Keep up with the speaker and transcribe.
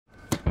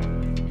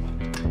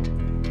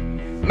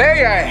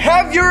May I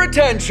have your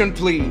attention,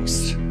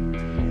 please?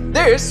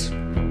 This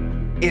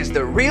is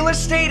the Real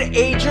Estate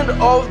Agent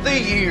of the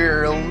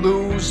Year,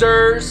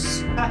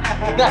 losers. All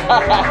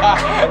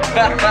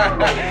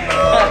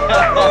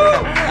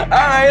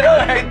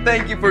right,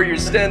 thank you for your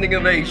standing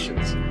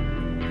ovations.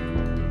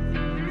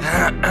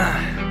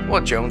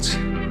 What, Jones?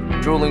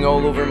 Drooling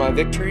all over my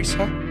victories,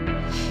 huh?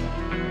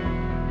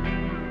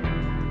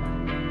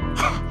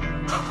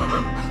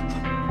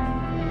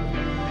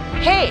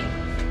 Hey,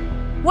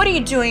 what are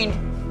you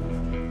doing?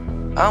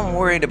 I'm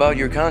worried about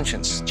your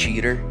conscience,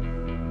 cheater.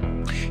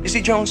 You see,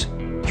 Jones,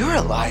 you're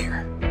a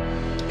liar.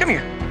 Come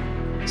here.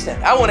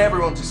 Stand. I want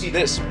everyone to see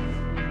this.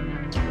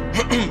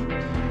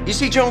 You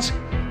see, Jones,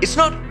 it's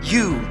not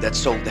you that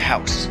sold the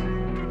house.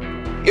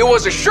 It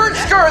was a shirt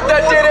skirt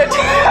that did it.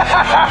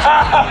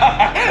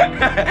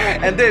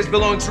 And this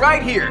belongs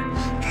right here.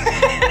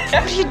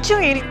 What are you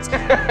doing?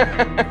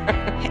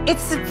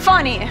 It's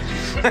funny.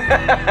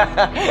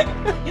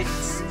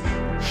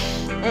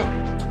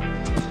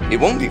 It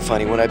won't be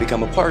funny when I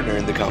become a partner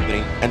in the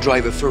company and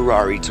drive a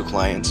Ferrari to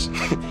clients.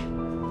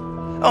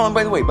 Oh, and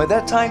by the way, by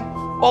that time,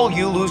 all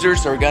you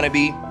losers are gonna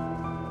be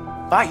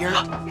fired.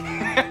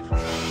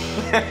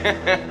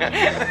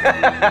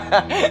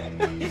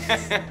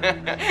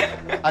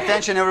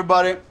 Attention,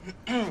 everybody.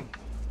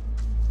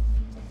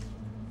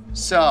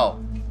 So,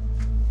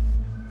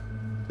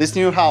 this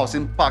new house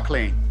in Park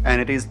Lane,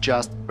 and it is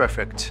just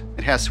perfect.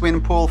 It has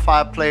swimming pool,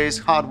 fireplace,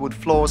 hardwood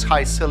floors,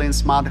 high ceiling,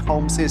 smart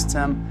home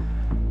system.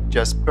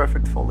 Just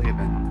perfect for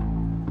living.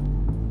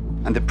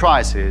 And the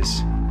price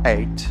is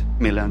 $8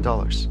 million.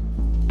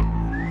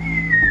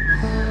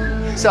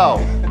 So,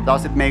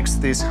 thus it makes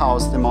this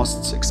house the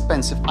most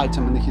expensive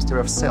item in the history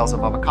of sales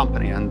of our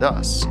company, and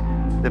thus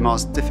the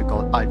most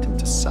difficult item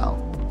to sell.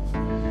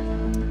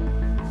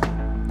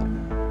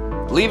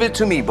 Leave it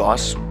to me,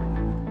 boss.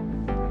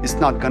 It's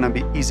not gonna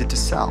be easy to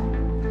sell.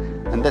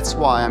 And that's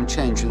why I'm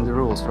changing the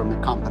rules from the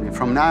company.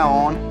 From now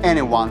on,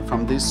 anyone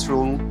from this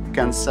room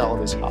can sell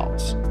this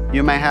house.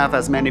 You may have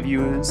as many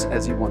viewers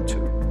as you want to.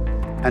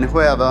 And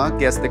whoever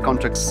gets the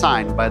contract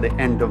signed by the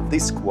end of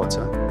this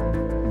quarter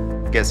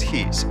gets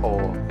his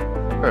or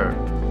her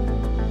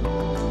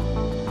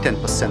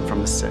 10%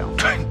 from the sale.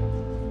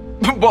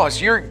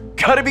 Boss, you're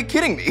gotta be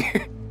kidding me.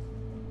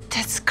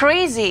 That's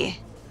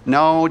crazy.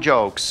 No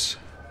jokes,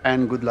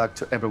 and good luck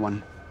to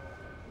everyone.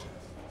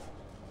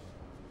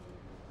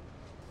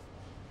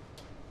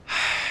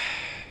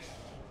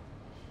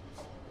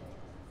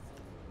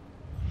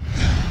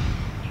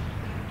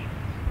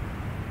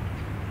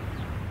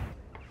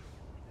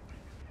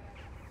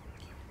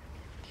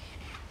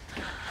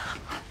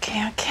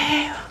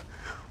 Okay.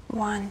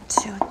 1,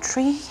 2,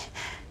 3.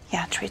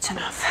 Yeah, 3's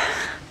enough.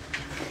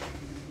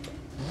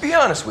 Be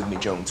honest with me,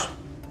 Jones.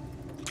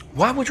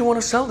 Why would you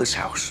want to sell this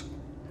house?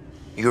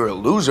 You're a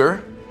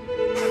loser.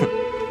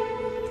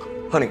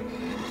 Honey,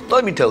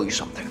 let me tell you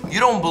something. You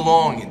don't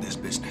belong in this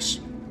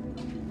business.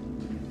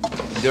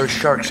 There are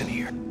sharks in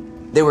here.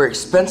 They wear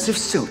expensive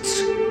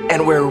suits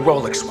and wear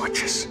Rolex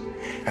watches.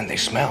 And they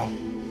smell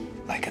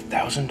like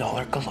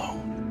 $1,000 cologne.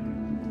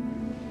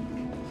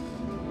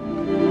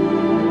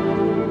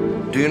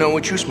 Do you know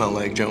what you smell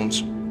like,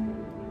 Jones?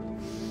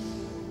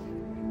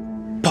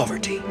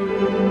 Poverty.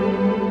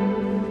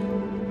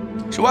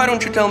 So why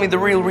don't you tell me the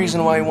real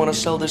reason why you want to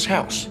sell this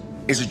house?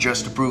 Is it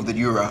just to prove that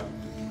you're a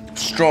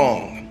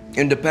strong,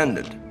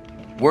 independent,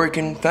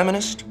 working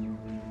feminist?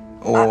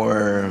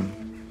 Or...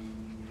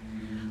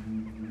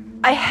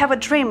 I have a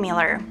dream,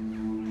 Miller.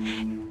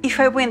 If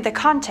I win the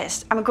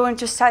contest, I'm going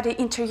to study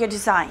interior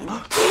design.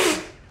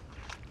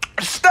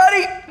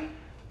 Study?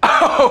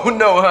 Oh,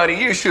 no,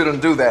 honey, you shouldn't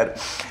do that.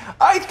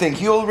 I think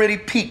you already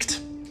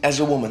peaked as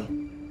a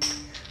woman.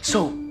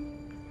 So,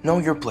 know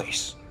your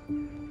place.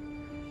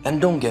 And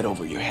don't get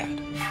over your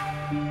head.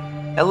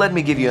 And let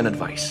me give you an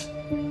advice.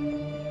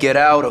 Get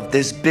out of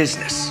this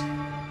business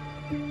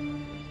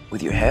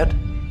with your head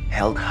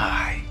held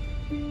high.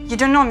 You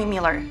don't know me,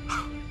 Miller.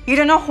 You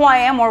don't know who I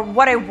am or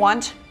what I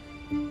want.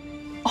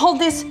 All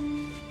these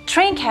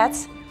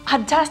trinkets are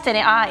dust in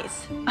the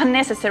eyes,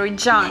 unnecessary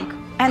junk.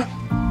 And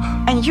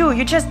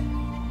you just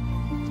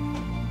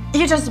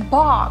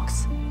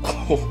box.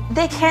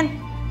 They can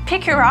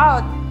pick you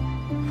out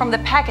from the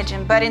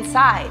packaging, but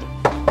inside,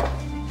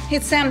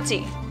 it's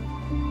empty.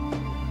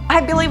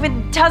 I believe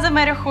it doesn't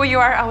matter who you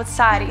are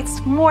outside.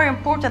 It's more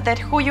important than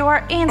who you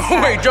are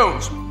inside. Wait,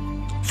 Jones.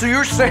 So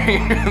you're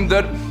saying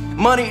that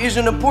money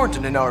isn't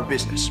important in our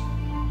business?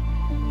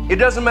 It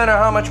doesn't matter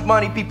how much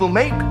money people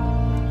make?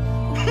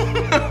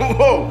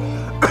 Whoa.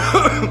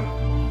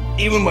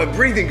 Even my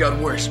breathing got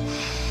worse.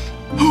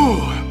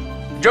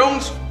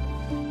 Jones,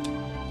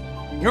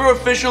 you're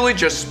officially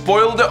just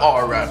spoiled the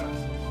aura.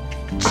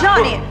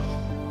 Johnny,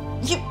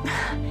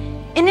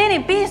 in any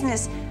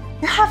business,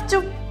 you have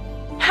to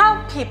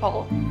help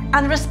people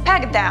and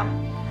respect them.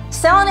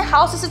 Selling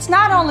houses, it's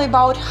not only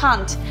about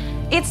hunt.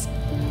 It's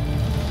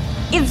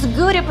a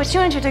good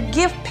opportunity to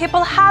give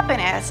people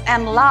happiness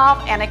and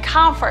love and a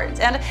comfort.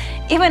 And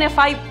even if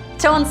I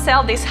don't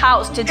sell this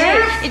house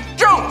today,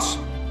 Jones,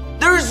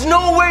 There's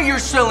no way you're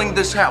selling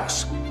this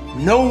house.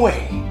 No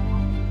way.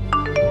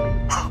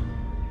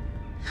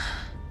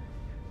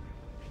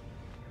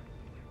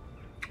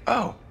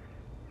 Oh.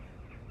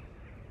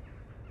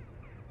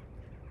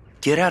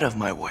 Get out of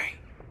my way.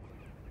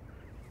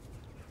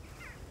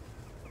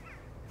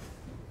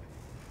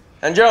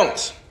 And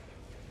Jones,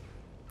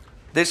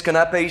 these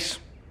canapes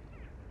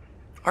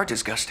are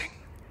disgusting.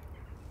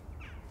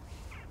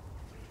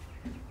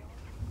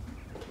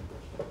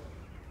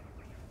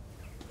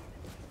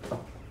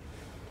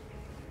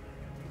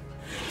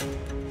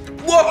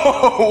 Whoa,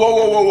 whoa,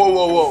 whoa, whoa, whoa,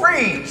 whoa, whoa.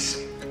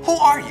 Freeze! Who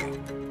are you?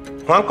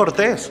 Juan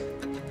Cortez.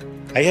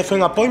 I have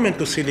an appointment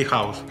to see the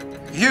house.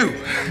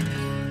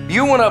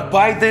 You wanna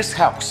buy this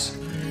house?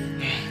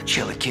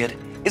 Chill it, kid.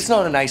 It's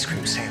not an ice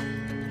cream sale.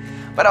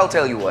 But I'll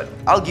tell you what,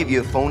 I'll give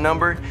you a phone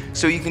number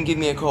so you can give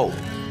me a call.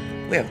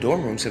 We have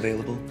dorm rooms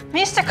available.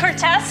 Mr.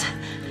 Cortez,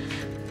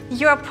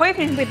 your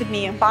appointment with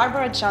me,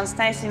 Barbara Jones,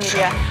 nice to meet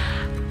you.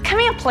 Come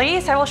here,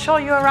 please. I will show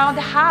you around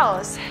the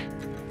house.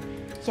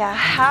 Yeah,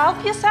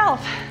 help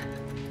yourself.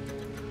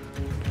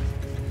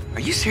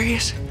 Are you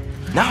serious?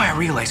 Now I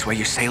realize why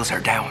your sales are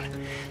down.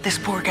 This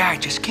poor guy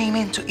just came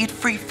in to eat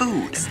free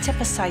food. Step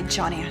aside,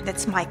 Johnny.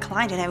 That's my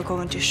client, and I'm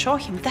going to show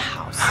him the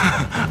house.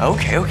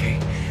 Okay.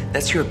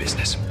 That's your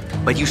business.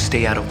 But you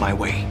stay out of my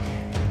way.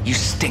 You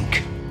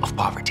stink of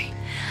poverty,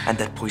 and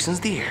that poisons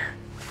the air.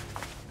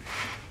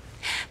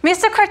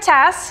 Mr.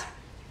 Cortez,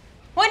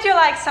 would you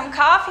like some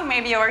coffee,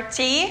 maybe, or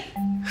tea?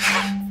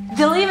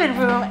 The living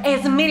room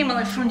is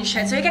minimally furnished,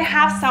 so you can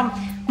have some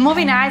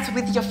movie nights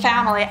with your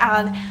family,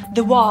 and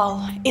the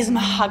wall is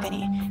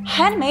mahogany,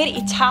 handmade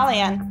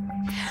Italian,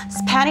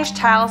 Spanish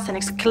tiles and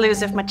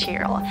exclusive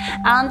material.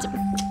 And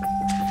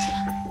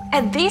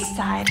at this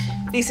side,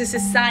 this is a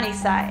sunny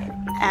side,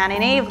 and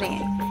in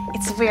evening,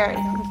 it's very,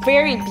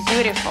 very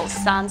beautiful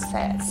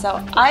sunset.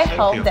 So I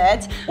hope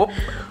that... Whoop.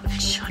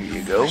 Here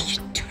you go. What are you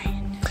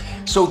doing?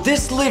 So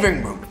this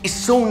living room is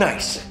so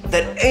nice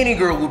that any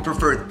girl would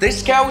prefer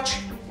this couch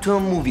to a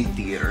movie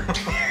theater.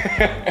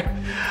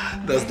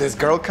 Does this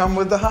girl come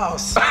with the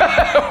house?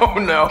 Oh,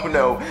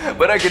 no.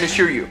 But I can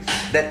assure you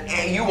that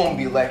you won't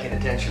be lacking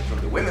attention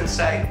from the women's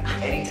side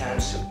anytime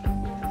soon.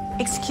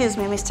 Excuse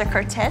me, Mr.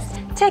 Cortez.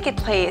 Take it,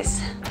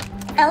 please.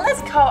 And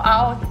let's go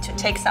out to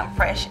take some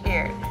fresh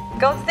air.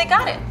 Go to the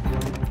garden.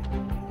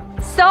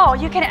 So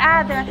you can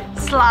add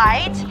a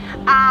slide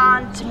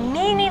and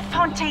mini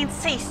fountain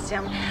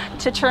system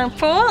to turn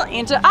pool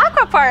into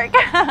aqua park.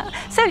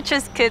 So you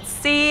just could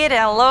sit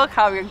and look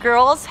how your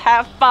girls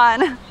have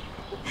fun.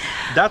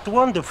 That's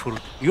wonderful.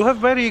 You have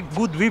very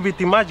good, vivid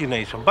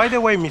imagination. By the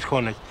way, Miss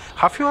Honest,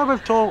 have you ever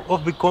thought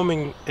of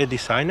becoming a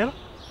designer?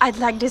 I'd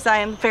like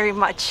design very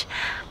much.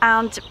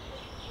 And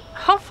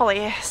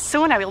hopefully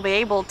soon I will be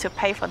able to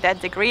pay for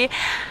that degree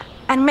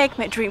and make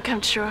my dream come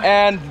true.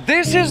 And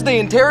this is the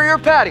interior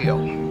patio.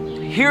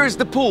 Here's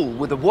the pool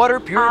with a water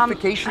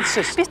purification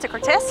system. Mr.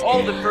 Cortez,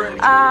 All the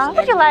furniture.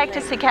 would you like to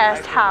see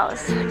guest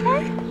house?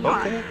 Okay?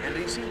 Okay. And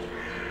do you see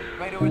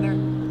right over there?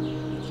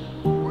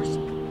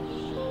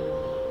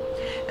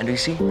 And do you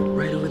see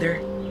right over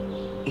there?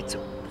 It's a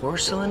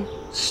porcelain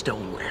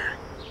stoneware.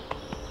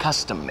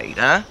 Custom made,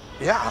 huh?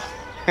 Yeah,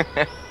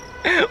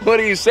 What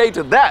do you say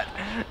to that?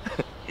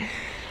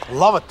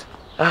 love it.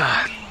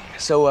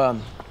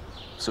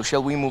 So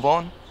shall we move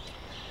on?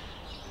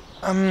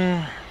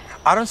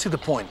 I don't see the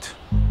point.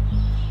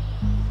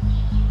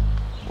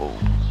 Well,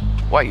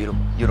 why? You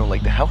don't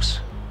like the house?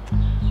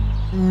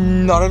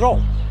 Not at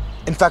all.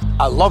 In fact,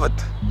 I love it.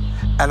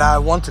 And I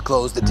want to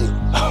close the deal.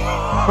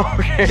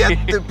 Okay.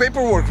 Get the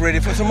paperwork ready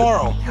for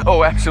tomorrow.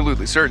 Oh,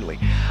 absolutely, certainly.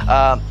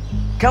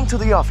 Come to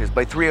the office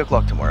by 3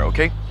 o'clock tomorrow,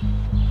 okay?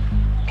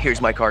 Here's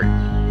my card.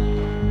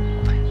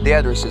 The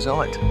address is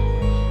on it.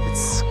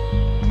 It's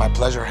my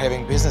pleasure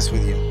having business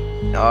with you.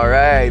 All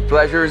right,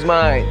 pleasure is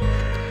mine.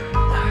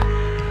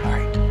 All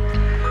right,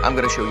 I'm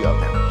gonna show you out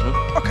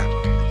now.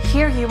 Okay.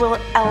 Here you will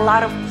a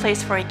lot of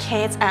place for your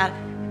kids,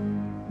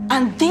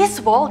 and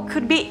this wall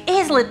could be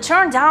easily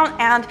turned down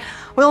and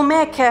will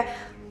make a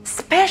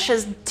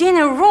spacious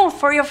dinner room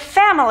for your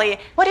family.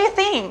 What do you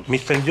think?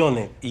 Mr.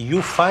 Jones,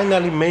 you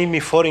finally made me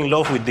fall in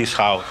love with this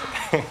house.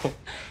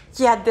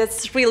 Yeah,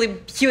 that's really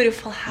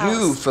beautiful house.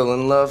 You fell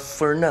in love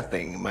for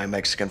nothing, my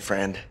Mexican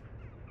friend.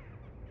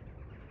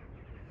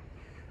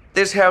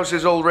 This house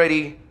is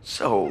already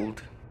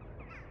sold.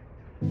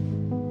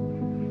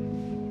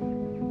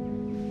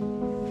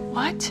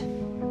 What?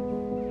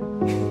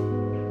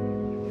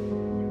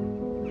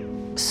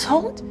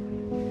 Sold?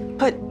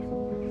 But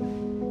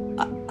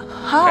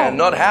how? And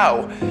not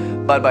how,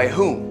 but by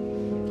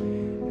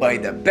whom? By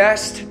the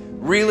best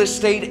real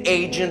estate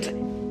agent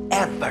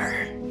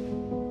ever.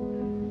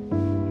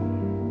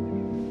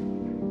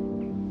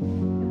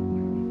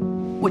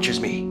 Which is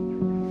me.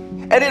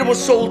 And it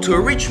was sold to a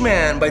rich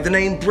man by the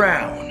name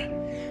Brown.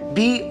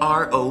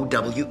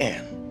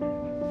 B-R-O-W-N.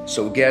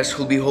 So guess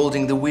who'll be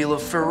holding the wheel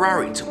of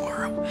Ferrari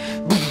tomorrow?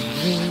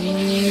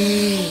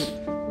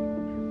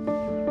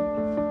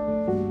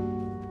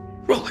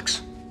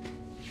 Rolex.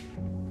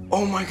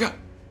 Oh my God.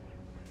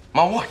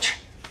 My watch.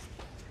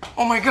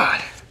 Oh my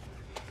God.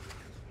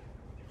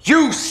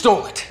 You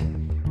stole it.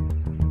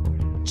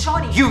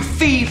 Johnny. You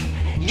thief.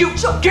 You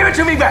give it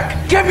to me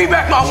back. Give me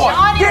back my watch.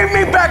 Johnny. Give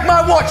me back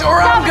my watch or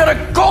I'm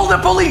gonna call the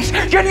police.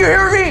 Can you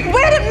hear me?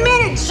 Wait a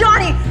minute,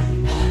 Johnny.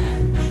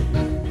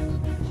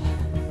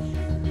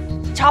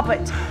 Stop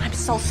it. I'm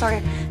so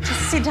sorry.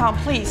 Just sit down,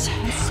 please.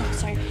 I'm so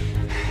sorry.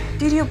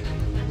 Did your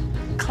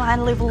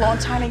client leave a long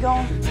time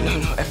ago?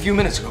 No, a few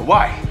minutes ago.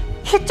 Why?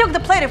 He took the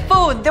plate of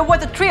food. There were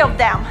the three of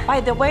them. By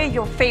the way,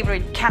 your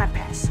favorite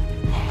canapes.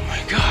 Oh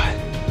my God.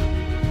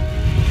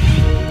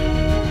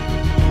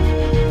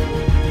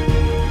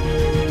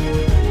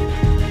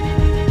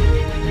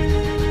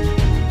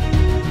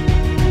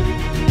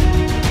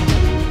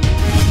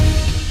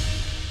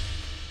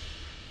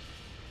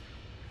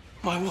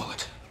 My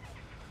wallet.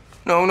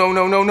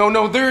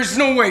 No. There's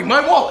no way.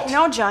 My wallet.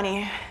 No,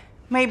 Johnny.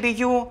 Maybe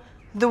you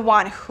the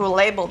one who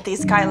labeled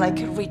this guy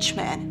like a rich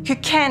man. You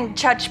can't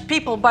judge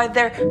people by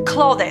their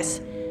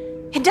clothes.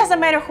 It doesn't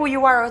matter who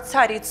you are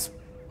outside. It's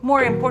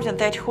more important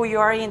than who you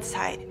are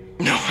inside.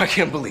 No, I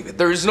can't believe it.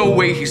 There is no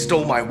way he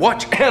stole my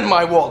watch and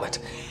my wallet.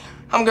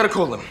 I'm gonna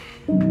call him.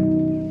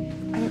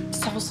 I'm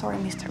so sorry,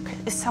 Mr.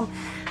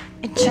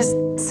 It's just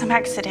some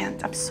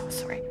accident. I'm so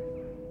sorry.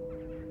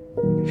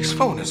 His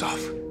phone is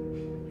off.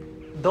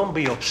 Don't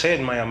be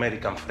upset, my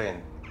American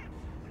friend.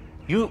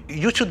 You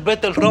should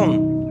better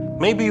run.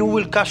 Maybe you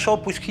will catch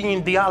up with him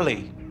in the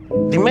alley.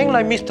 The man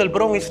like Mr.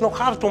 Brown is not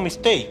hard to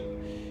mistake.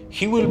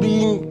 He will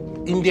be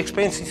in the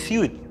expensive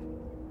suit.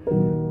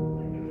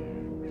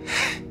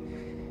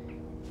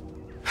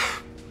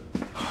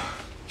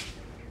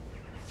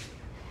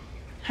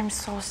 I'm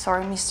so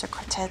sorry, Mr.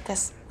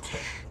 Cortez.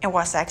 It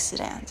was an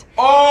accident.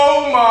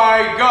 Oh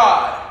my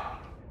God!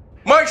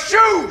 My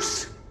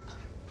shoes!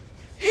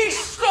 He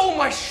stole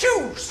my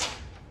shoes!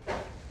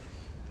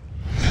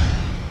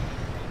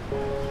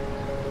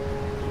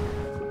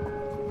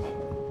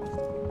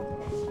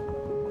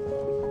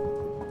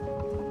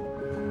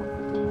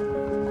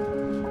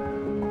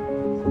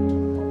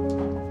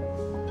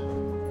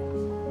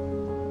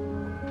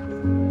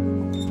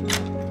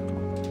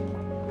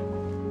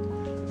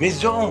 Miss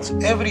Jones,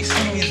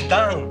 everything is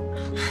done.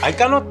 I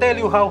cannot tell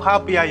you how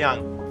happy I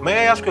am. May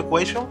I ask you a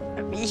question?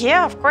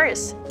 Yeah, of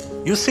course.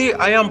 You see,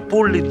 I am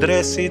poorly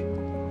dressed.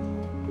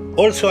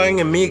 Also, I'm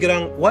a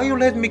migrant. Why you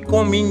let me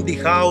come in the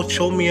house,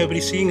 show me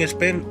everything, and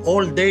spend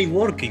all day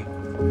working?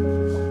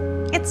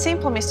 It's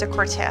simple, Mr.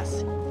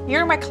 Cortez.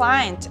 You're my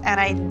client, and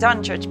I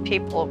don't judge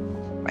people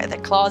by their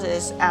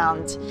clothes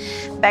and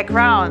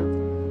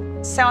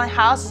background. Selling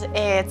houses,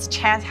 it's a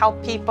chance to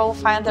help people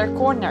find their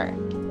corner.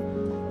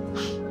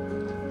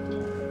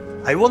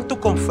 I want to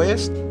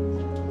confess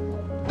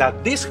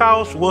that this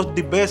house was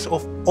the best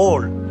of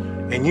all,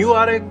 and you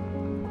are a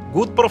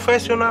good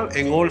professional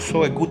and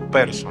also a good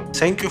person.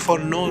 Thank you for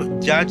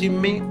not judging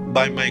me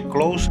by my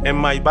clothes and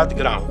my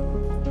background.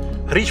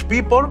 Rich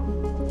people,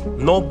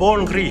 not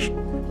born rich,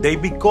 they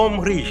become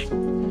rich.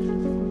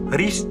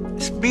 Rich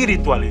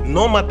spiritually,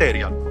 no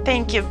material.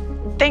 Thank you.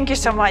 Thank you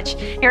so much.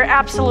 You're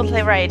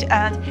absolutely right,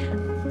 and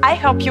I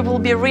hope you will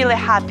be really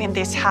happy in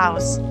this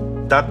house.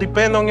 That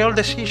depends on your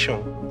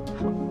decision.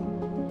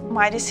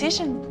 My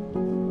decision.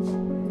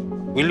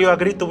 Will you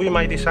agree to be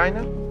my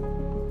designer?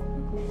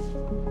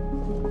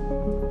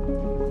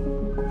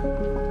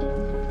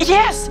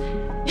 Yes,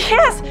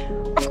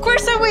 of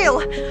course I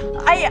will.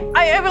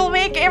 I will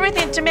make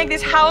everything to make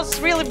this house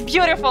really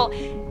beautiful.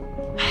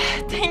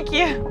 Thank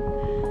you.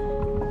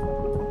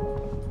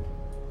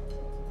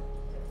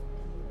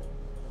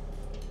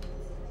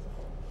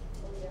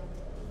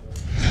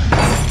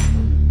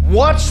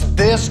 What's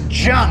this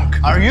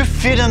junk? Are you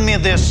feeding me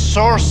this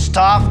source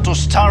stuff to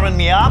starving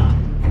me up?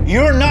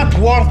 You're not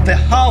worth the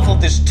half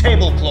of this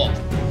tablecloth.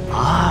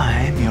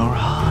 I'm your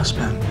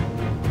husband.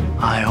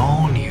 I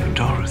own you,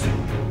 Dorothy.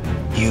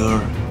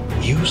 You're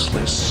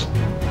useless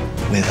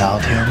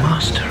without your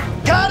master.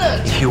 Got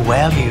it! If you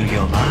value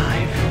your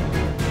life,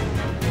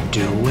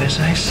 do as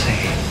I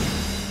say.